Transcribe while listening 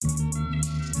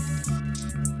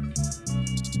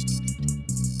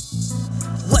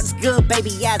good, baby?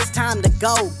 Yeah, it's time to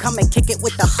go. Come and kick it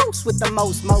with the host with the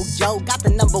most mojo. Got the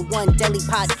 #1 daily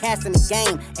podcast in the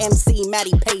game. MC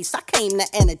Matty Pace, I came to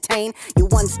entertain. Your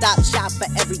one-stop shop for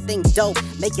everything dope.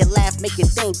 Make you laugh, make you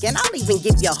think, and I'll even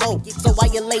give you hope. So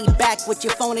while you're laid back with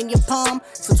your phone in your palm,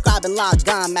 subscribe and log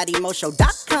on,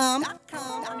 MattyMoShow.com.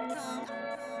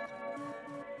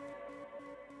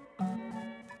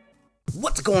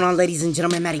 What's going on, ladies and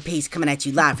gentlemen? Matty Pace coming at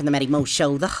you live from the Matty Mo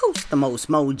Show, the host, the most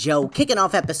mojo, kicking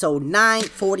off episode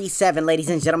 947, ladies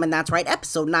and gentlemen. That's right,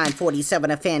 episode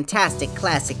 947, a fantastic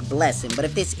classic blessing. But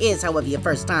if this is, however, your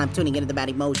first time tuning into the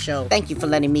Matty Mo Show, thank you for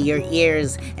lending me your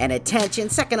ears and attention.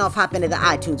 Second off, hop into the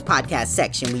iTunes podcast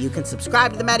section where you can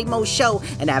subscribe to the Matty Mo Show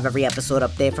and have every episode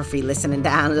up there for free listen and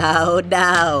download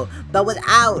now. But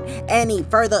without any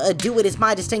further ado, it is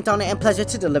my distinct honor and pleasure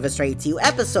to deliver straight to you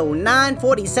episode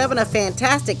 947, a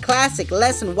fantastic classic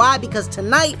lesson. Why? Because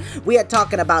tonight we are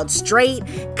talking about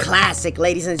Str8 classic,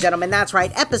 ladies and gentlemen. That's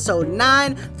right, episode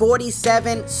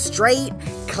 947,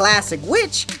 Str8 classic,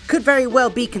 which could very well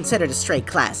be considered a straight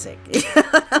classic. You know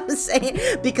what I'm saying?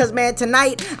 Because, man,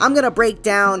 tonight I'm gonna break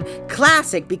down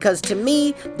classic because to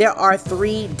me there are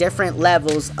 3 different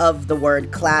levels of the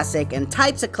word classic and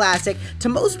types of classic. To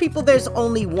most people there's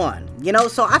only one. You know,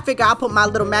 so I figure I'll put my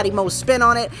little Matty Mo spin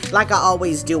on it like I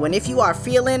always do. And if you are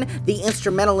feeling the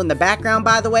instrumental in the background,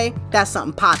 by the way, that's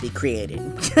something Poppy created.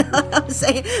 You know what I'm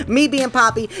saying? Me being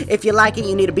Poppy, if you like it,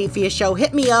 you need a beat for your show,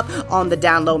 hit me up on the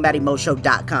download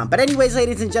MattyMoShow.com. But anyways,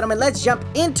 ladies and gentlemen, let's jump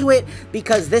into it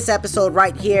because this episode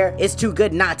right here is too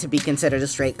good not to be considered a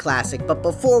straight classic. But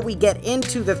before we get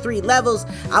into the 3 levels,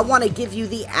 I want to give you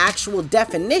the actual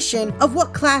definition of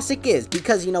what classic is.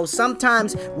 Because, you know,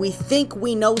 sometimes we think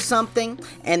we know something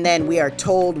and then we are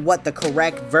told what the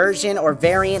correct version or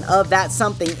variant of that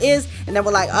something is, and then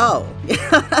we're like, oh,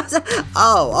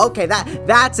 okay,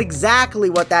 that's exactly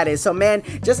what that is. So, man,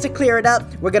 just to clear it up,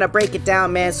 we're gonna break it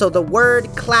down, man. So the word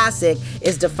classic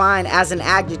is defined as an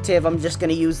adjective. I'm just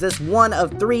gonna use this one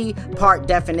of 3-part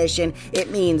definition. It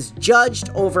means judged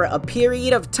over a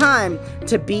period of time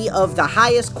to be of the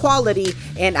highest quality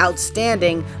and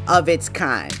outstanding of its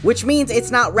kind, which means it's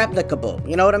not replicable.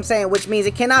 You know what I'm saying? Which means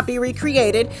it cannot be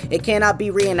recreated, it cannot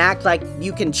be reenacted. Like,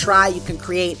 you can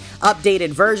create updated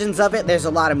versions of it. There's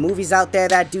a lot of movies out there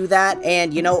that do that,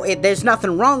 and you know, there's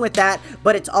nothing wrong with that,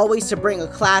 but it's always to bring a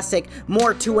classic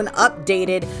more to an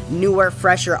updated, newer,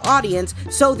 fresher audience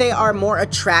so they are more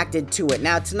attracted to it.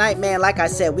 Now tonight, man, like I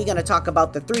said, we're gonna talk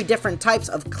about the 3 different types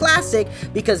of classic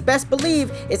because best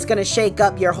believe it's gonna shake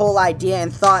up your whole idea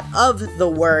and thought of the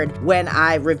word when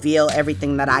I reveal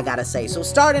everything that I gotta say. So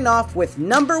starting off with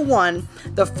number 1,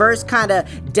 the first kind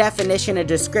of definition and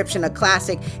description of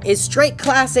classic is Str8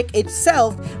 classic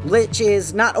itself, which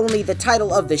is not only the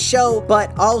title of the show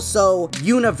but also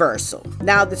universal.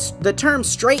 Now the term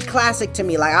Str8 classic to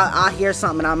me, like I hear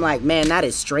something and I'm like, man, that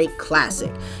is Str8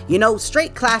 classic. You know,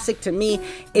 Str8 classic to me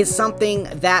is something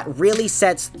that really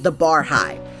sets the bar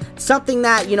high. Something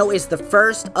that, you know, is the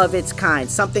first of its kind.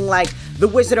 Something like The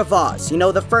Wizard of Oz, you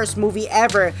know, the first movie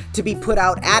ever to be put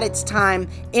out at its time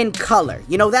in color.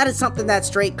 You know, that is something that's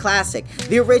Str8 classic.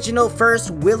 The original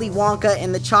first Willy Wonka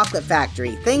and the Chocolate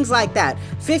Factory, things like that.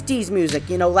 50s music,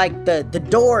 you know, like the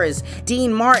Doors,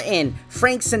 Dean Martin,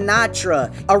 Frank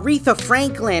Sinatra, Aretha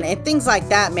Franklin, and things like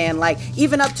that, man. Like,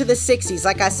 even up to the 60s,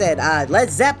 like I said, Led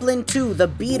Zeppelin 2, the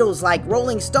Beatles, like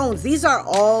Rolling Stones. These are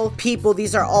all people,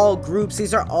 these are all groups,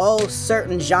 these are all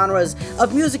certain genres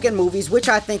of music and movies, which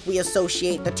I think we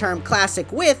associate the term classic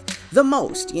with the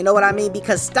most. You know what I mean?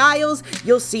 Because styles,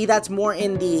 you'll see that's more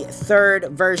in the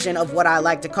 3rd version of what I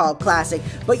like to call classic,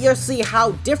 but you'll see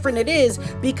how different it is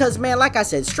because, man, like I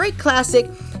said, Str8 classic,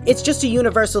 it's just a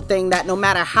universal thing that no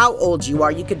matter how old you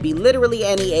are, you could be literally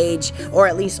any age or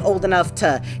at least old enough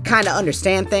to kind of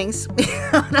understand things. You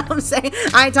know what I'm saying?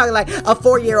 I ain't talking like a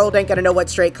 4-year-old ain't gonna know what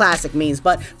Str8 classic means,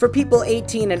 but for people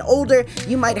 18 and older,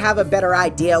 you might have a better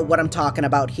idea what I'm talking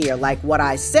about here. Like what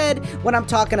I said when I'm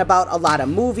talking about a lot of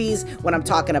movies, when I'm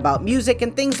talking about music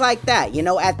and things like that. You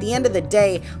know, at the end of the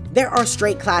day, there are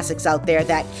Str8 classics out there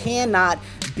that cannot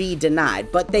be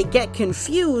denied, but they get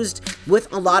confused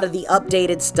with a lot of the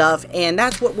updated stuff, and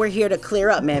that's what we're here to clear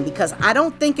up, man, because I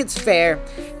don't think it's fair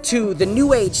to the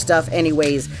new age stuff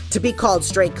anyways to be called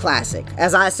Str8 classic,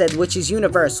 as I said, which is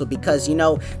universal, because, you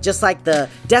know, just like the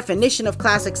definition of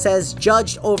classic says,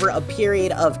 judged over a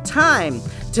period of time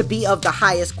to be of the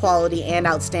highest quality and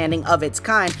outstanding of its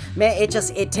kind, man,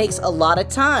 it takes a lot of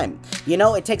time. You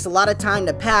know, it takes a lot of time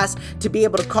to pass to be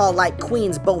able to call like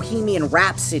Queen's Bohemian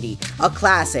Rhapsody a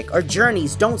classic, or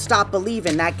Journey's Don't Stop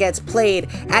Believin' that gets played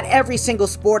at every single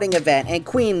sporting event, and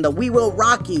Queen, the We Will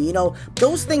Rock You, you know,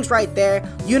 those things right there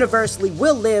universally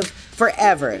will live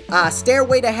forever.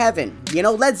 Stairway to Heaven, you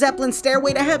know, Led Zeppelin's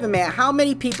Stairway to Heaven, man. How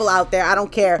many people out there, I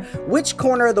don't care which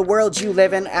corner of the world you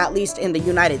live in, at least in the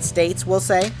United States, we'll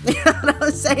say, you know what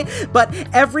I'm saying? But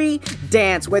every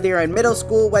dance, whether you're in middle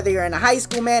school, whether you're in high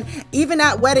school, man, even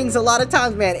at weddings, a lot of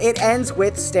times, man, it ends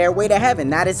with Stairway to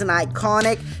Heaven. That is an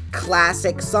iconic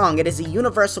classic song. It is a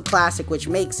universal classic, which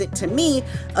makes it, to me,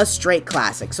 a straight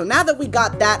classic. So now that we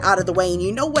got that out of the way and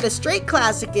you know what a straight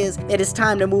classic is, it is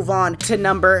time to move on to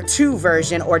number 2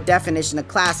 version or definition of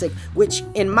classic, which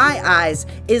in my eyes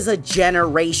is a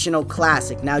generational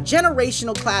classic. Now,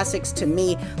 generational classics, to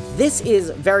me, this is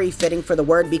very fitting for the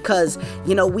word, because,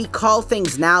 you know, we call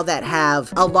things now that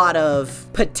have a lot of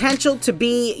potential to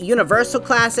be universal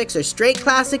classics or straight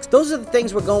classics. Those are the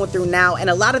things we're going through now, and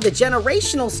a lot of the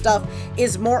generational stuff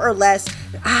is more or less,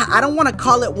 I don't want to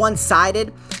call it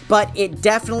one-sided, but it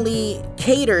definitely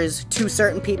caters to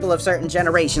certain people of certain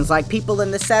generations. Like people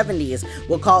in the 70s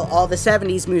will call all the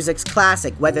 70s musics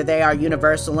classic, whether they are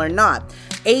universal or not.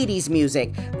 80s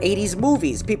music, 80s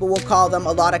movies, people will call them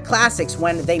a lot of classics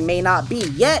when they may not be.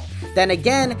 Yet, then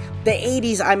again, the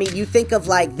 80s, I mean, you think of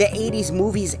like the 80s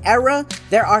movies era,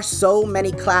 there are so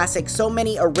many classics, so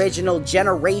many original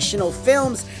generational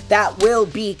films that will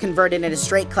be converted into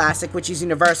straight classic, which is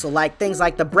universal, like things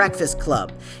like The Breakfast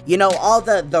Club, you know, all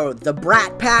the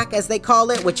Brat Pack, as they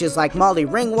call it, which is like Molly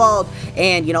Ringwald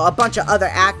and, you know, a bunch of other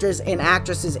actors and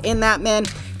actresses in that, man,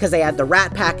 because they had the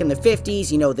Rat Pack in the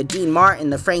 50s, you know, the Dean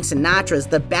Martin, the Frank Sinatras,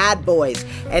 the Bad Boys,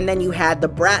 and then you had the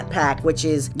Brat Pack, which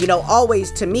is, you know,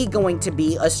 always to me going to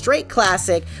be a straight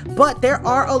classic. But there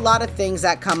are a lot of things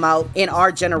that come out in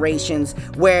our generations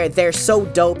where they're so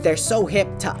dope, they're so hip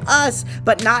to us,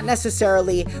 but not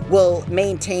necessarily will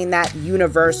maintain that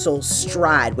universal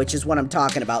stride, which is what I'm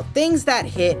talking about. Things that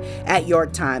hit at your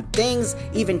time, things,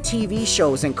 even TV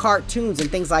shows and cartoons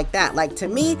and things like that. Like, to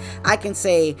me, I can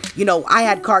say, you know, I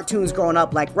had cartoons growing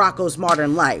up like Rocko's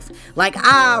Modern Life, like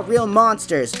Real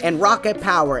Monsters and Rocket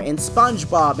Power and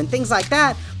SpongeBob and things like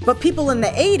that. But people in the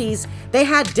 80s, they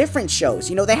had different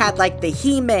shows. You know, they had like the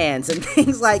He-Mans and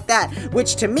things like that,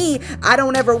 which to me, I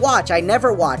don't ever watch. I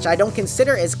never watch. I don't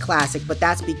consider as classic, but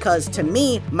that's because to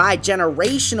me, my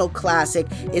generational classic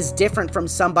is different from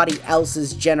somebody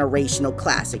else's generational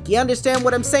classic. You understand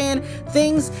what I'm saying?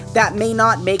 Things that may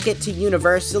not make it to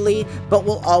universally, but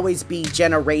will always be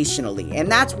generationally.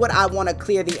 And that's what I want to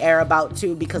clear the air about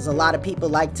too, because a lot of people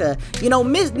like to, you know,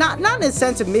 not in a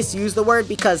sense of misuse the word,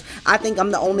 because I think I'm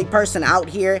the only person out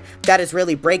here that is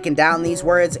really breaking down these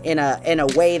words in a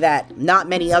way that not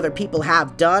many other people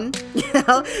have done, you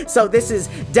know? So this is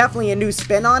definitely a new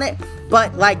spin on it.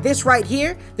 But like this right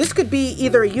here, this could be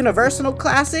either a universal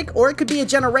classic, or it could be a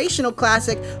generational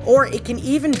classic, or it can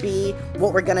even be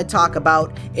what we're gonna talk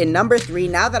about in number 3.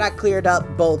 Now that I cleared up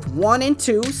both 1 and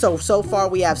 2, so far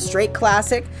we have straight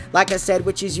classic, like I said,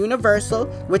 which is universal,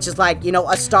 which is like, you know,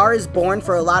 A Star Is Born.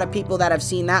 For a lot of people that have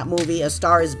seen that movie, A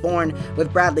Star Is Born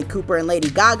with Bradley Cooper and Lady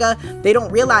Gaga, they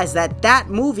don't realize that that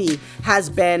movie has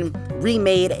been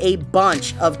remade a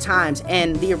bunch of times,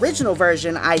 and the original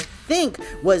version, I think,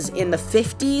 was in the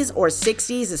 50s or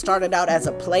 60s. It started out as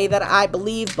a play, that I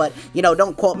believe, but, you know,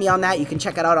 don't quote me on that. You can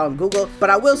check it out on Google. But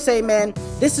I will say, man,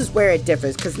 this is where it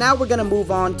differs, because now we're gonna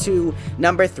move on to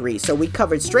number 3. So we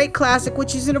covered straight classic,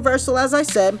 which is universal, as I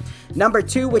said. Number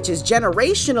 2, which is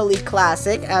generationally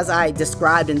classic, as I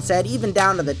described and said, even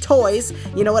down to the toys,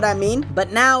 you know what I mean?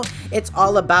 But now it's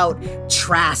all about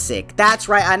trassic. That's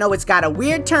right, I know it's got a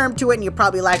weird term to it, and you're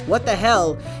probably like, what the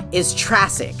hell is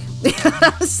trassic? You know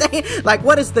what I'm saying? Like,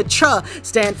 what does the ch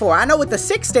stand for? I know what the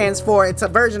 6 stands for. It's a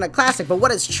version of classic, but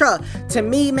what is ch? To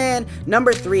me, man,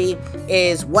 number 3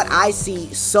 is what I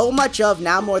see so much of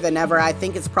now more than ever. I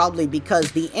think it's probably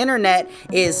because the internet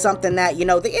is something that, you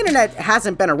know, the internet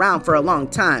hasn't been around for a long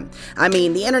time. I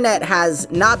mean, the internet has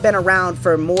not been around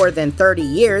for more than 30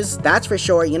 years, that's for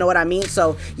sure, you know what I mean?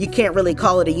 So you can't really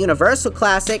call it a universal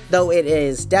classic, though it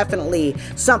is definitely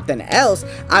something else.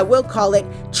 I will call it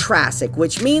trassic,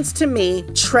 which means to me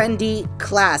trendy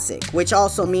classic, which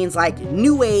also means like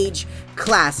new age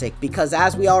classic, because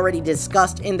as we already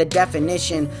discussed in the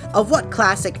definition of what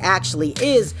classic actually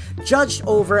is, judged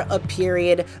over a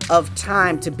period of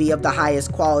time to be of the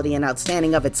highest quality and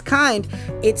outstanding of its kind,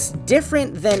 it's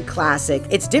different than classic.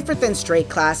 It's different than straight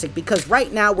classic, because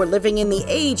right now we're living in the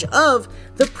age of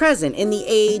the present, in the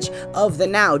age of the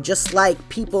now, just like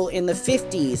people in the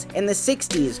 50s and the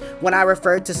 60s, when I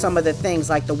referred to some of the things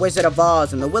like the Wizard of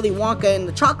Oz and the Willy Wonka and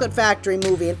the Chocolate Factory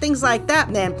movie and things like that,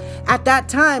 man. At that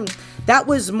time, that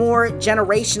was more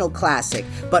generational classic,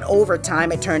 but over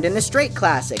time it turned into straight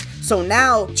classic. So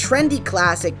now, trendy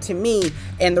classic to me,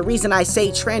 and the reason I say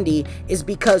trendy is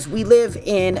because we live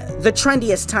in the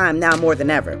trendiest time now more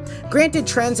than ever. Granted,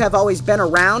 trends have always been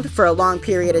around for a long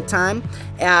period of time.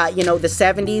 The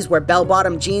 70s where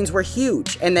bell-bottom jeans were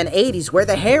huge, and then 80s where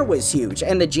the hair was huge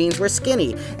and the jeans were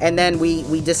skinny, and then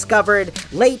we discovered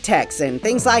latex and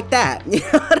things like that. You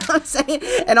know what I'm saying?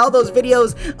 And all those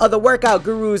videos of the workout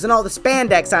gurus and all the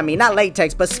spandex, I mean, not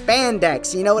latex, but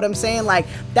spandex, you know what I'm saying? Like,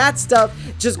 that stuff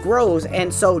just grows,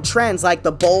 and so trends like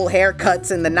the bowl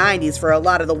haircuts in the 90s for a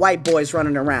lot of the white boys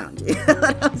running around, you know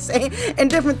what I'm saying? And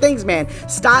different things, man.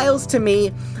 Styles to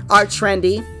me are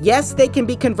trendy. Yes, they can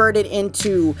be converted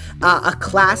into a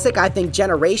classic, I think,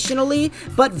 generationally,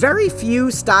 but very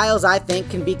few styles, I think,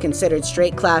 can be considered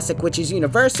straight classic, which is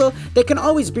universal. They can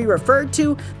always be referred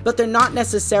to, but they're not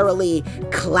necessarily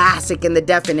classic in the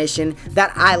definition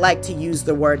that I like to use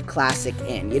the word classic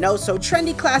in, you know? So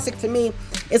trendy classic to me,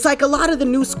 it's like a lot of the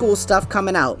new school stuff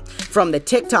coming out from the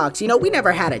TikToks. You know, we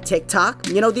never had a TikTok.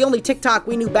 You know, the only TikTok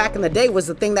we knew back in the day was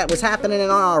the thing that was happening on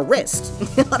our wrist.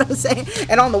 You know what I'm saying?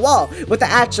 And on the wall with the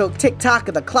actual TikTok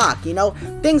of the clock, you know?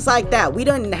 Things like that. We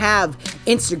didn't have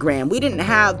Instagram. We didn't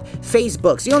have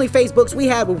Facebooks. The only Facebooks we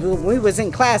had when we was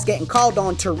in class getting called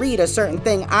on to read a certain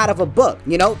thing out of a book.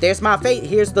 You know, there's my face.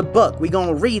 Here's the book. We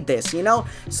gonna read this, you know?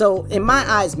 So in my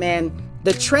eyes, man,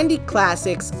 the trendy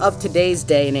classics of today's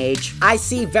day and age, I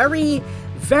see very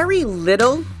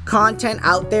little content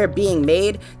out there being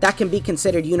made that can be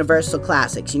considered universal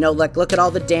classics. You know, like, look at all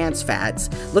the dance fads.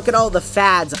 Look at all the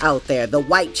fads out there, the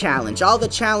white challenge, all the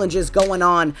challenges going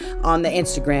on the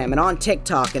Instagram and on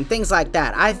TikTok and things like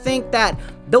that. I think that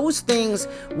those things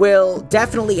will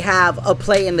definitely have a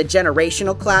play in the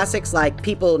generational classics. Like,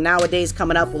 people nowadays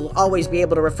coming up will always be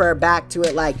able to refer back to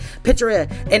it. Like, picture an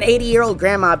 80-year-old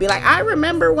grandma be like, I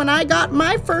remember when I got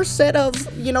my first set of,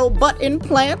 butt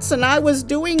implants and I was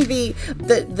doing the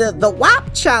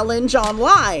WAP challenge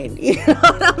online. You know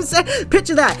what I'm saying?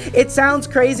 Picture that. It sounds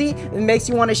crazy. It makes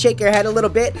you want to shake your head a little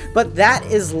bit, but that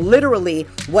is literally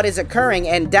what is occurring.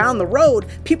 And down the road,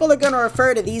 people are going to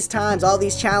refer to these times, all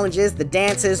these challenges, the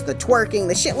dances, the twerking,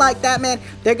 the shit like that, man.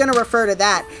 They're going to refer to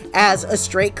that as a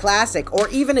straight classic or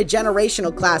even a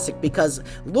generational classic, because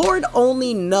Lord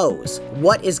only knows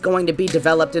what is going to be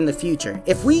developed in the future.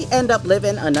 If we end up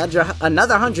living another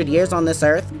 100 years on this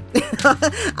earth,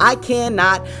 I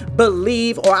cannot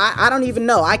believe, or I don't even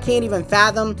know, I can't even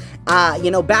fathom,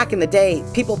 back in the day,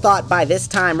 people thought by this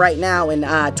time right now in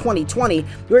 2020,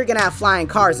 we were gonna have flying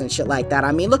cars and shit like that.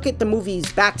 I mean, look at the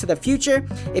movies Back to the Future.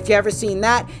 If you ever seen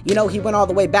that, he went all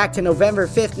the way back to November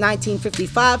 5th,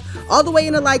 1955, all the way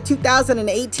into like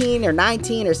 2018 or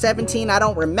 19 or 17, I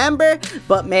don't remember,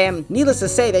 but man, needless to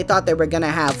say, they thought they were gonna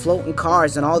have floating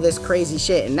cars and all this crazy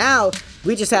shit, and now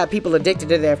we just have people addicted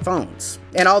to their phones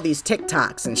and all these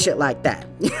TikToks and shit like that.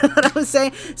 You know what I'm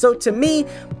saying? So to me,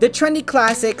 the trendy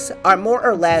classics are more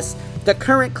or less the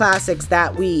current classics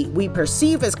that we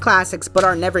perceive as classics, but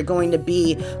are never going to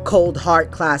be cold heart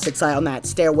classics on that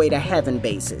Stairway to Heaven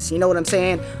basis. You know what I'm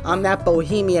saying? On that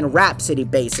Bohemian Rhapsody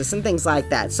basis and things like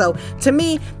that. So to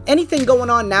me, anything going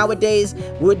on nowadays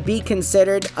would be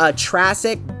considered a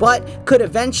classic, but could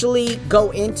eventually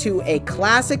go into a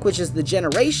classic, which is the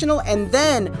generational, and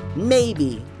then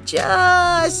maybe,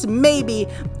 just maybe,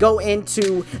 go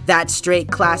into that straight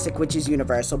classic, which is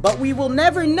universal. But we will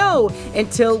never know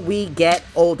until we get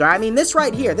older. I mean, this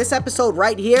right here, this episode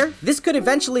right here, this could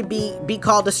eventually be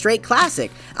called a straight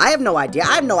classic. I have no idea.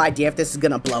 I have no idea if this is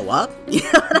gonna blow up. You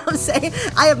know what I'm saying?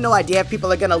 I have no idea if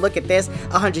people are gonna look at this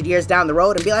 100 years down the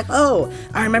road and be like, oh,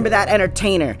 I remember that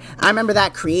entertainer. I remember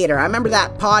that creator. I remember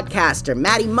that podcaster,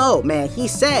 Matty Mo, man. He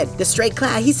said the straight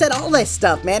class. He said all that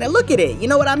stuff, man. And look at it. You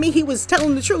know what I mean? He was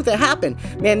telling the truth. truth, it happened.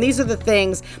 Man, these are the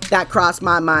things that cross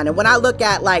my mind. And when I look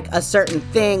at like a certain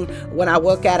thing, when I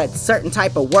look at a certain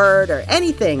type of word or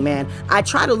anything, man, I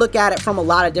try to look at it from a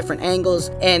lot of different angles.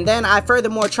 And then I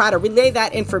furthermore try to relay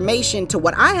that information to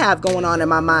what I have going on in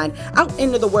my mind out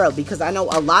into the world, because I know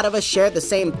a lot of us share the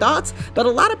same thoughts, but a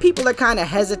lot of people are kind of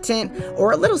hesitant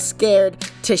or a little scared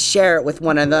to share it with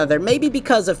one another. Maybe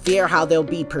because of fear how they'll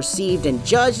be perceived and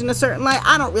judged in a certain light.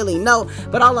 I don't really know,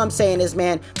 but all I'm saying is,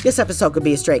 man, this episode could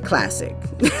be a straight classic.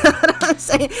 You know what I'm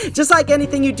saying? Just like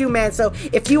anything you do, man. So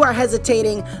if you are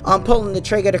hesitating on pulling the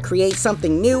trigger to create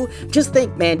something new, just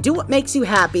think, man, do what makes you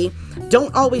happy.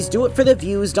 Don't always do it for the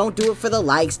views. Don't do it for the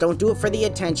likes. Don't do it for the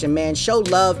attention, man. Show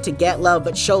love to get love,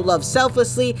 but show love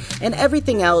selflessly, and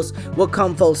everything else will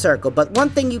come full circle. But one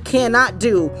thing you cannot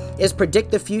do is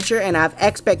predict the future and have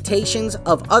expectations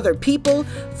of other people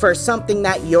for something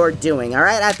that you're doing, all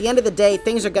right? At the end of the day,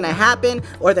 things are going to happen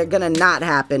or they're going to not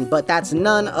happen, but that's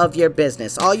none of your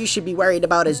business. All you should be worried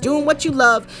about is doing what you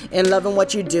love and loving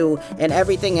what you do, and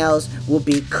everything else will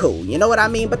be cool. You know what I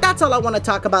mean? But that's all I want to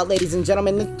talk about, ladies and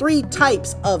gentlemen. The 3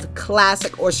 types of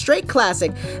classic, or straight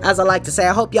classic, as I like to say.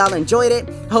 I hope y'all enjoyed it.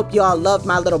 Hope y'all loved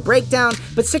my little breakdown,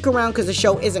 but stick around because the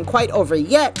show isn't quite over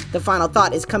yet. The final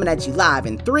thought is coming at you live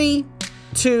in 3,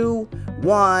 2,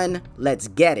 1, let's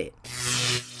get it.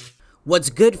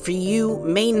 What's good for you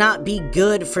may not be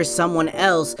good for someone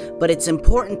else, but it's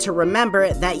important to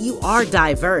remember that you are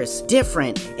diverse,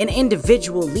 different, an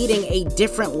individual leading a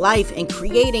different life and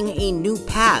creating a new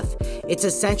path. It's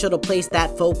essential to place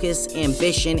that focus,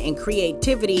 ambition, and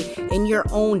creativity in your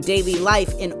own daily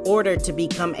life in order to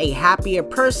become a happier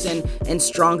person and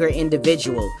stronger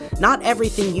individual. Not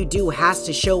everything you do has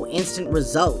to show instant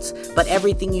results, but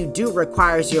everything you do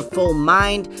requires your full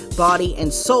mind, body,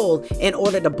 and soul in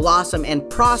order to blossom and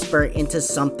prosper into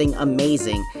something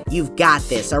amazing. You've got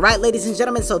this, all right, ladies and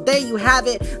gentlemen? So there you have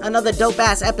it, another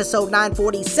dope-ass episode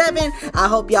 947. I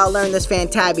hope y'all learned this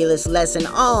fantabulous lesson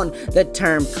on the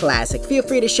term classic. Feel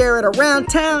free to share it around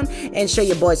town and show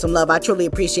your boy some love. I truly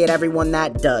appreciate everyone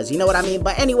that does. You know what I mean?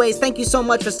 But anyways, thank you so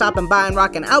much for stopping by and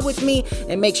rocking out with me,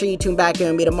 and make sure you tune back in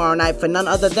with me tomorrow night for none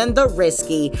other than the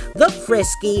risky, the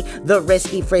frisky, the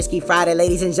risky frisky Friday,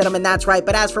 ladies and gentlemen. That's right.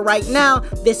 But as for right now,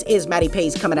 this is Matty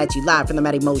Pace coming at you live from the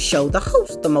Matty Mo Show, the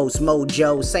host, the most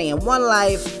mojo, saying one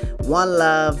life, one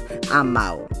love, I'm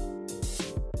out.